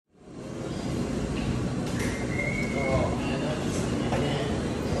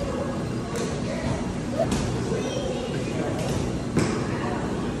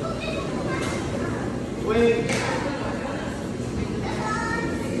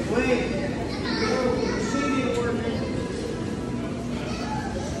Excuse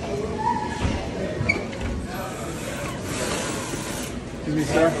me,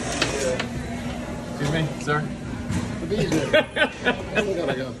 sir. Excuse me, sir.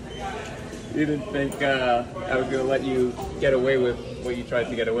 You didn't think I was going to let you get away with what you tried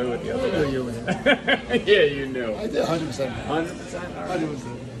to get away with the other day? Yeah, you knew. I did 100%. 100%? All right.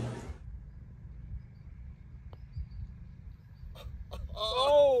 100%.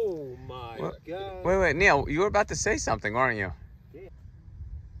 Oh my God. Wait, Neil, you were about to say something, weren't you? Yeah.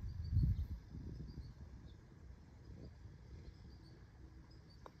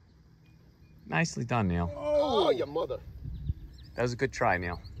 Nicely done, Neil. Oh, your mother. That was a good try,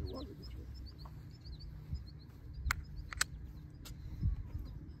 Neil.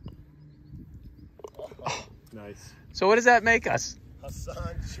 Nice. So what does that make us?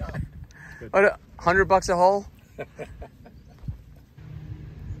 Hassan shot. What, $100 a hole?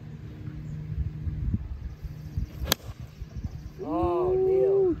 Oh,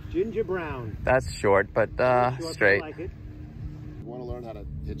 Neil. Ginger brown. That's short, but Sure, straight. I like it. You want to learn how to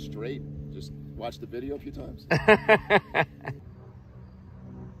hit straight? Just watch the video a few times.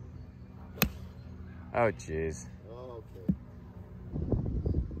 Oh, jeez. Okay.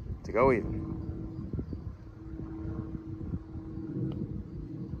 To go even.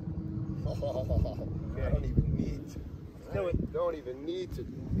 I don't even need to. Do it. Don't even need to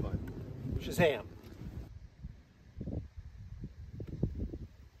putt. Shazam.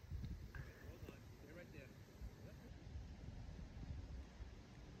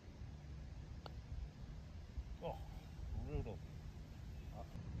 Oh, brutal.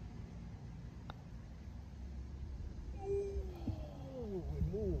 Oh, we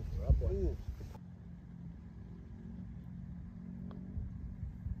moved. Moved.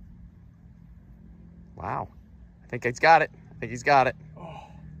 Wow. I think he's got it. I think he's got it. Oh.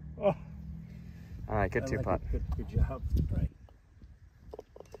 All right, good I two like putt. it. Good job. Right.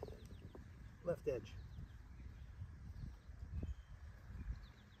 Left edge.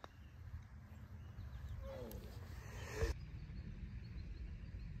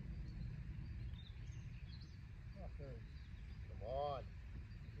 Come on.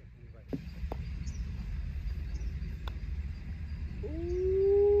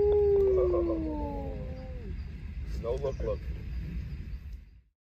 No look.